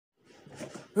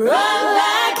Run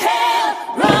like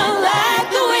hell, run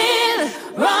like the wind,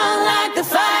 run like the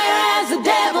fire as the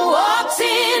devil walks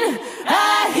in.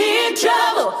 I hear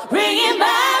trouble ringing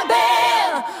my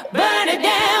bell. Burn it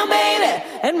down, baby,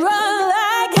 and run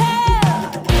like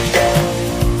hell.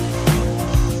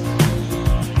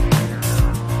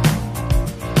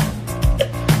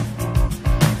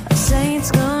 A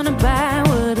saint's gonna buy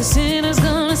what a sinner's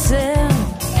gonna sell.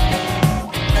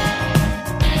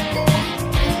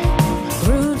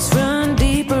 Roots run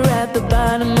deeper at the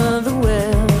bottom of